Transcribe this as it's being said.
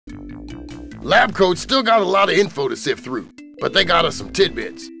Lab coats still got a lot of info to sift through, but they got us some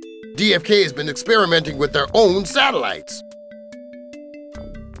tidbits. DFK has been experimenting with their own satellites.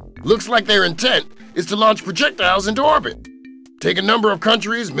 Looks like their intent is to launch projectiles into orbit, take a number of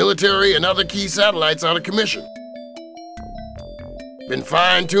countries, military, and other key satellites out of commission. Been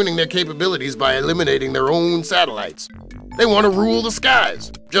fine-tuning their capabilities by eliminating their own satellites. They want to rule the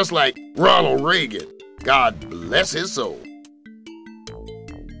skies, just like Ronald Reagan. God bless his soul.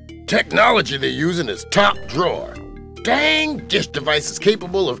 Technology they're using is top drawer. Dang dish devices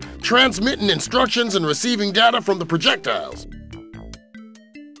capable of transmitting instructions and receiving data from the projectiles.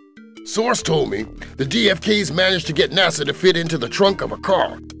 Source told me the DFKs managed to get NASA to fit into the trunk of a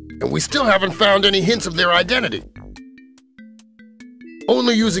car, and we still haven't found any hints of their identity.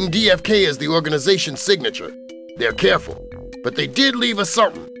 Only using DFK as the organization's signature. They're careful, but they did leave us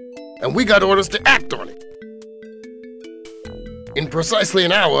something, and we got orders to act on it. In precisely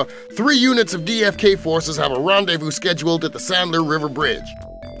an hour, 3 units of DFK forces have a rendezvous scheduled at the Sandler River Bridge.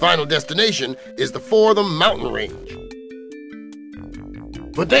 Final destination is the Fortham Mountain Range.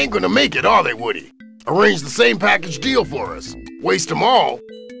 But they ain't gonna make it, are they, Woody? Arrange the same package deal for us. Waste them all,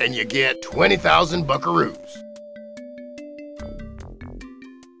 and you get 20,000 buckaroos.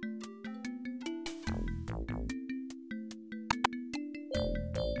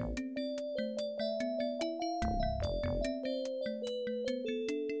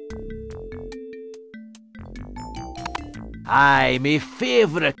 Aye, me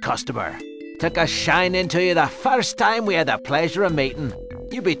favourite customer. Took a shining to you the first time we had the pleasure of meeting.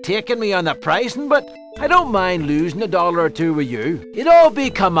 You be taking me on the pricing, but I don't mind losing $1 or 2 with you. It'll all be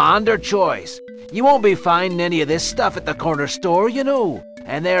commander choice. You won't be finding any of this stuff at the corner store, you know.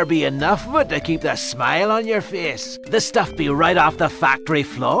 And there'll be enough of it to keep the smile on your face. The stuff be right off the factory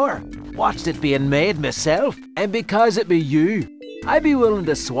floor. Watched it being made myself. And because it be you, I'd be willing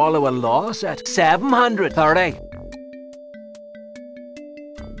to swallow a loss at $730.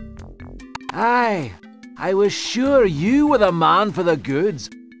 Aye, I was sure you were the man for the goods.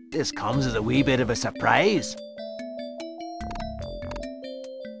 This comes as a wee bit of a surprise.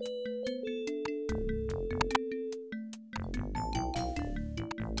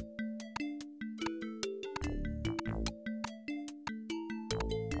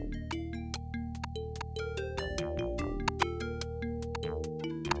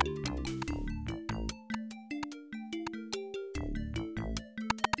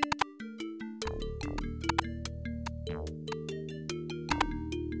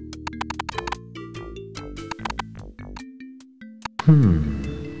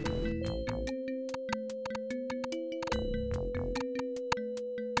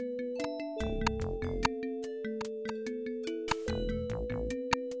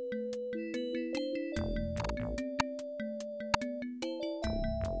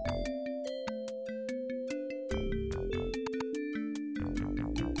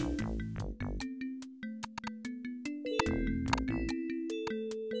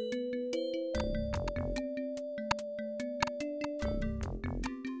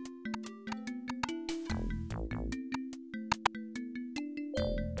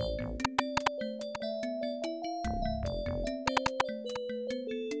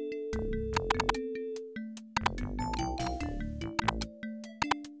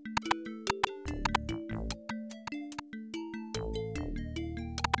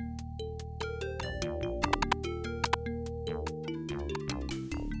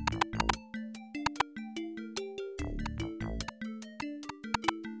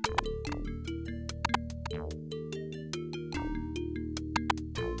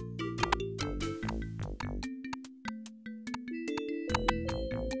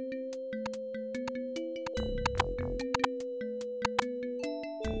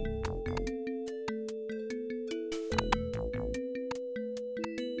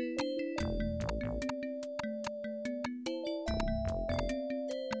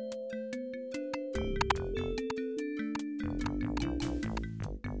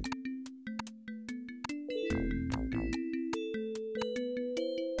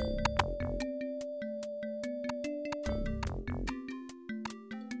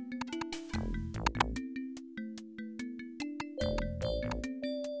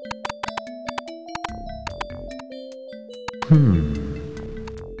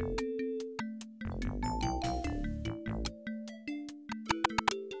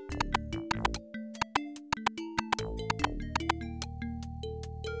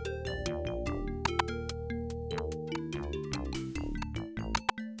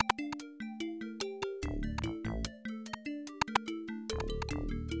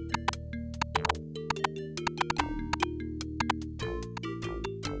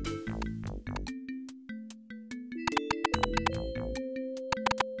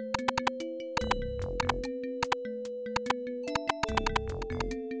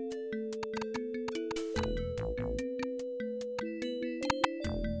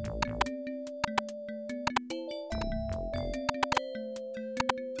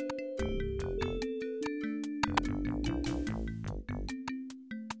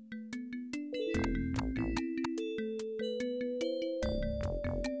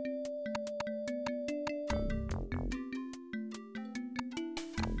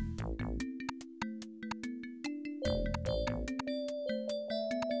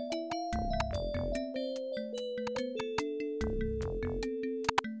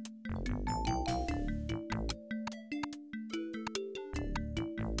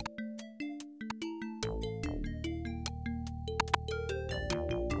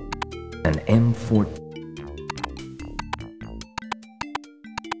 An M4.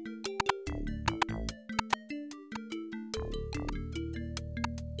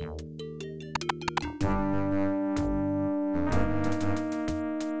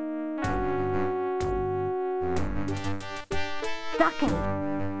 Jagged.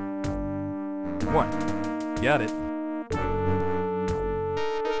 1. Got it.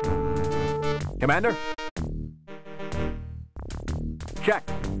 Commander? Check.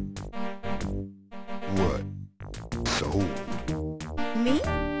 What? So? Me?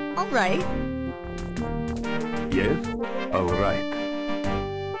 All right. Yes? All right.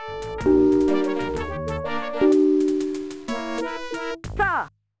 Sir.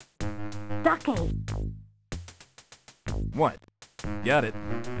 Jagged. 1. Got it.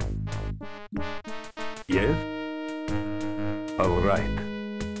 Yes? All right.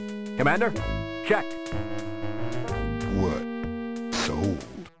 Commander? Check. What? So?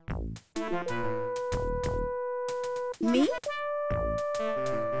 Me?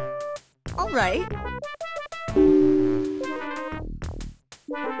 All right.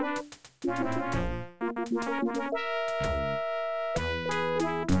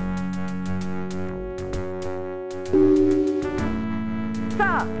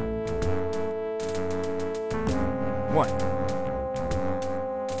 Sir. 1.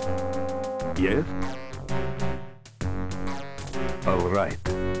 Yes? All right.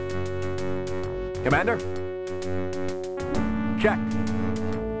 Commander? Check.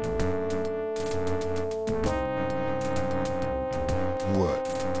 What?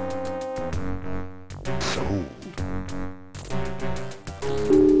 So?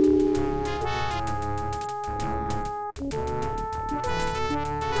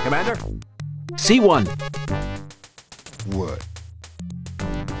 Commander? C1. What?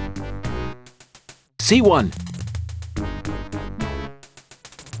 C1.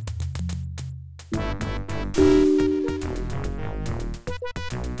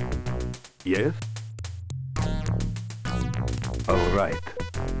 Yes? All right.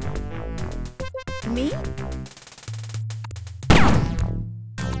 Me?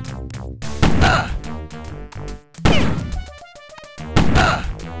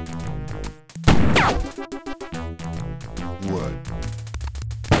 What?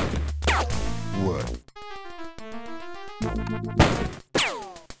 What?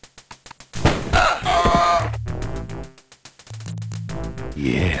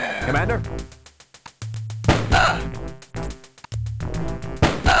 Yeah. Commander?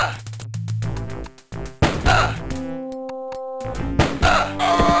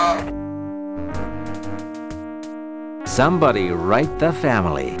 Somebody write the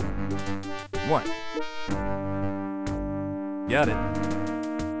family. 1. Got it.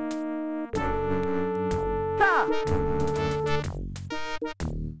 Sir.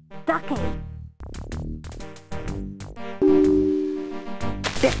 Jagged.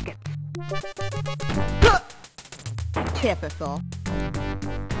 Biscuit. Typical.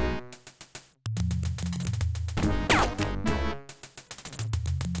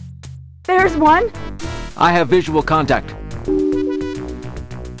 There's one. I have visual contact.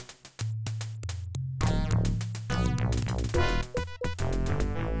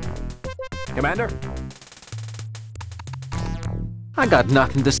 Commander? I got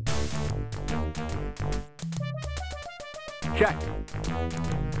nothing to s. Check.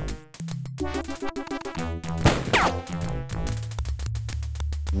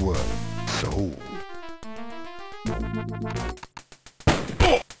 What? So?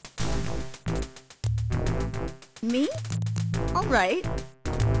 Me? All right.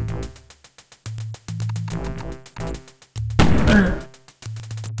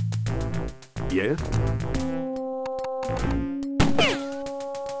 Yes?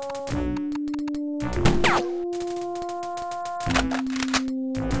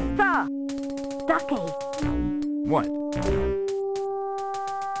 Sir. Jagged. 1.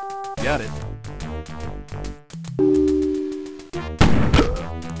 Got it.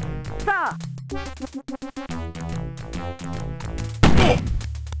 Sir.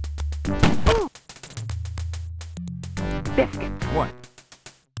 Biscuit. 1.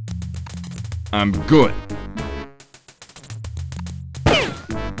 I'm good.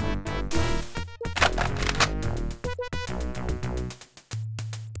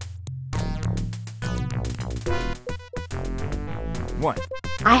 One.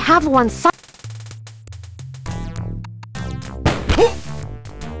 I have one.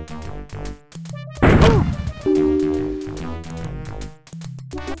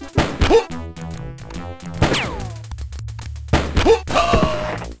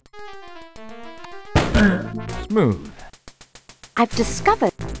 Smooth. I've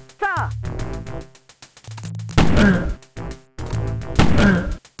discovered. Sir.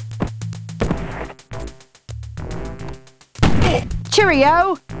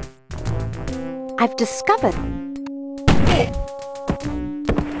 Cheerio! I've discovered.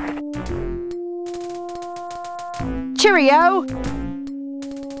 Cheerio!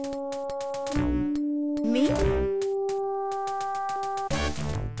 Me?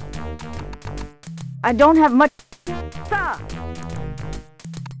 I don't have much. Sir!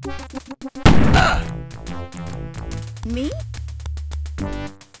 Me?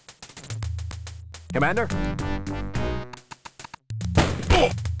 Commander?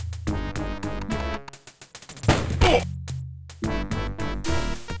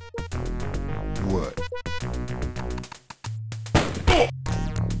 What?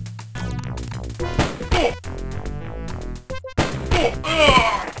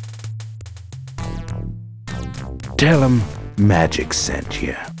 Tell him magic sent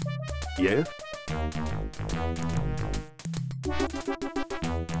you. Yes?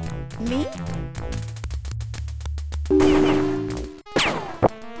 Me?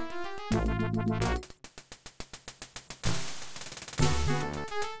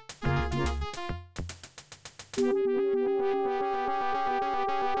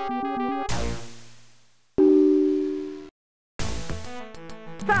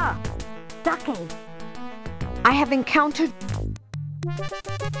 Sir! Ducky! I have encountered.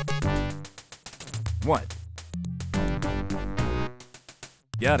 What?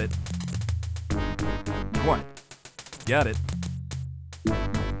 Got it. What? Got it.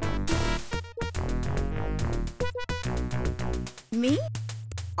 Me?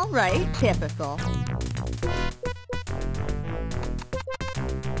 All right, typical.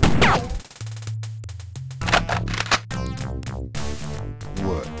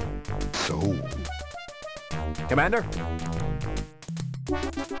 What? Sold. Commander?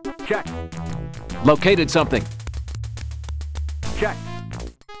 Check. Located something. Check.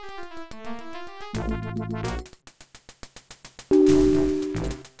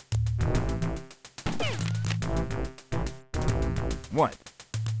 What?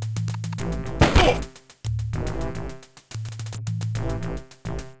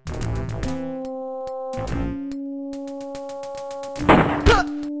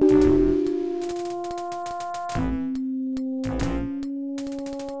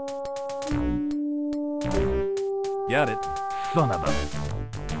 Got it. Son of a...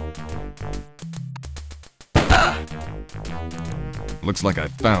 Looks like I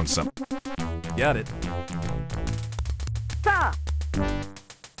found something. Got it. Sir!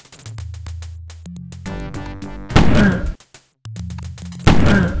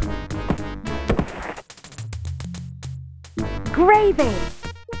 Gravy!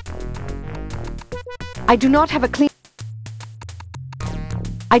 I do not have a clean.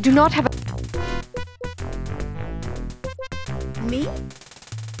 I do not have a. Me?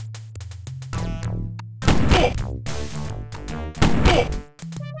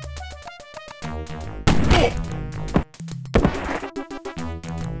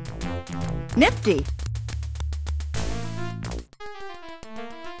 Nifty.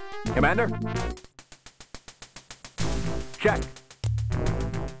 Commander? Check.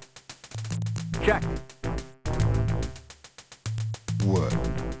 Check. What?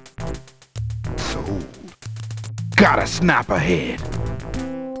 Sold. Gotta snap ahead.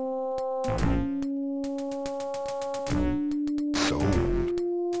 Sold.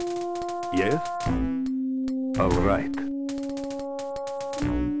 Yes? All right.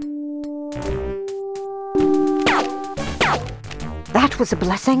 That was a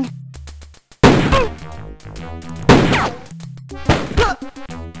blessing.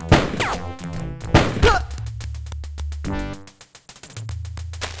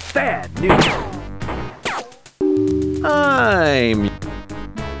 Bad news. I'm...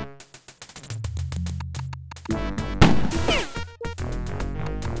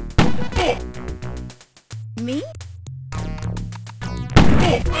 Me?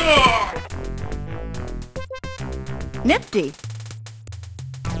 Nifty.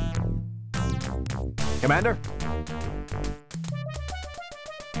 Commander?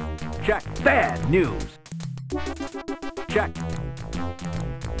 Check. Bad news. Check.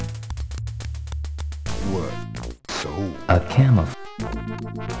 What? Sold. A camel.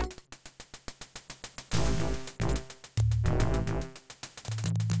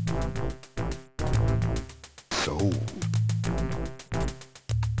 Sold.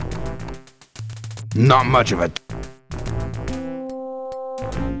 Not much of a...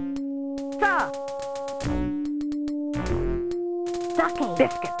 Sir! Ducky!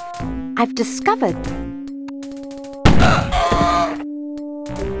 Biscuits! I've discovered.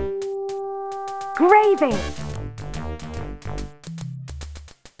 Gravy!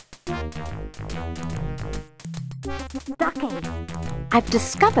 Ducking. I've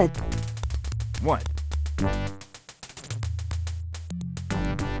discovered. What?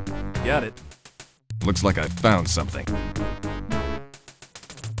 Got it. Looks like I found something.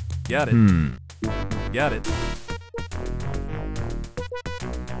 Got it. Got it.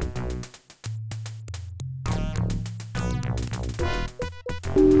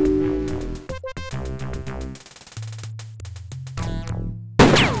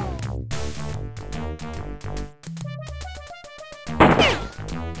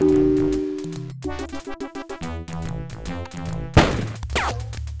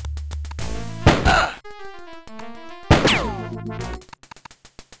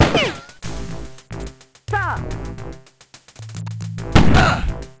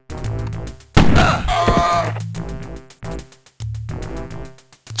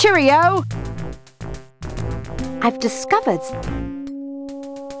 Cheerio! I've discovered.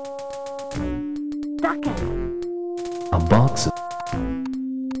 Ducking. A box of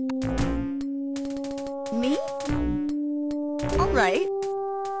Me? All right.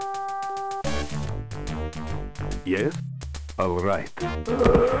 Yes? All right.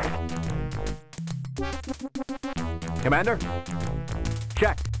 Commander?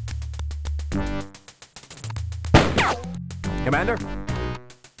 Check. Commander?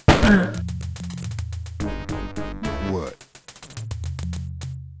 What?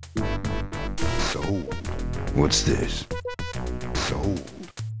 Sold. What's this? Sold.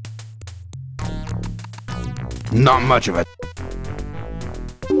 Not much of it.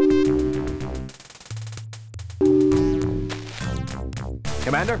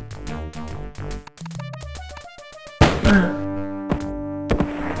 Commander?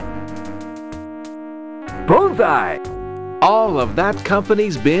 Bullseye! All of that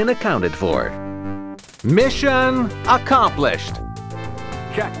company's been accounted for. Mission accomplished.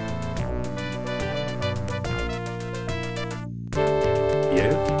 Check.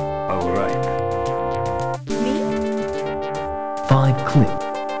 Yes? All right. Me? 5 clip.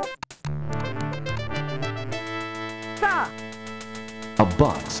 Sir. A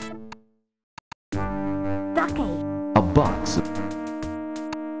box. Ducking. A box of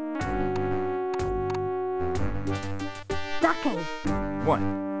Ducking. What?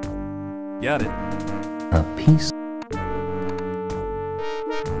 Got it. a piece.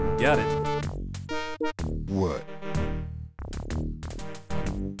 Got it. What?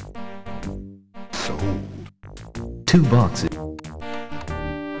 Sold. 2 boxes.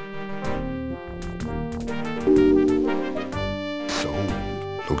 Sold.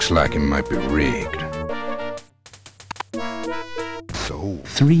 Looks like it might be rigged. Sold.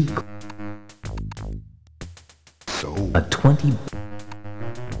 3. Sold. A 20.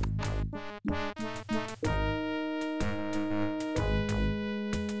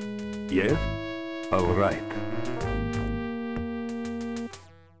 Yes? All right.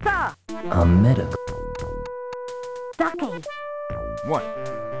 Sir. A medical. Ducking. What?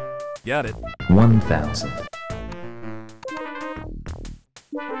 Got it. 1,000.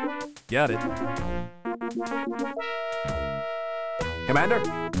 Got it. Commander?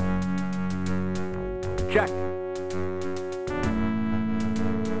 Check.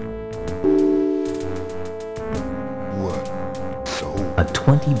 What? Sold. A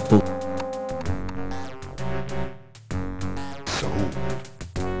 20 bull. Sold.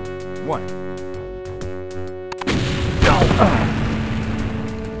 What?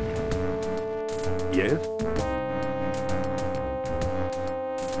 Yes?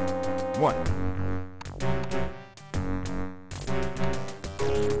 What?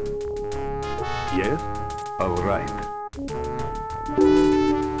 Yes? All right.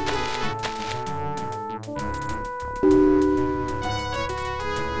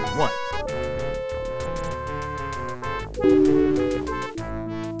 What?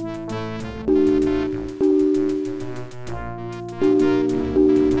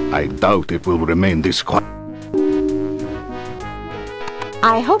 I doubt it will remain this quiet.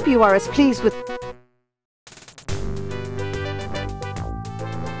 I hope you are as pleased with.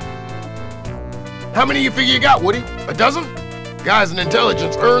 How many you figure you got, Woody? A dozen? Guys in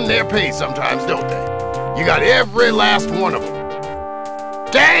intelligence earn their pay sometimes, don't they? You got every last one of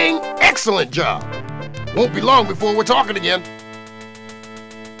them. Dang! Excellent job! Won't be long before we're talking again.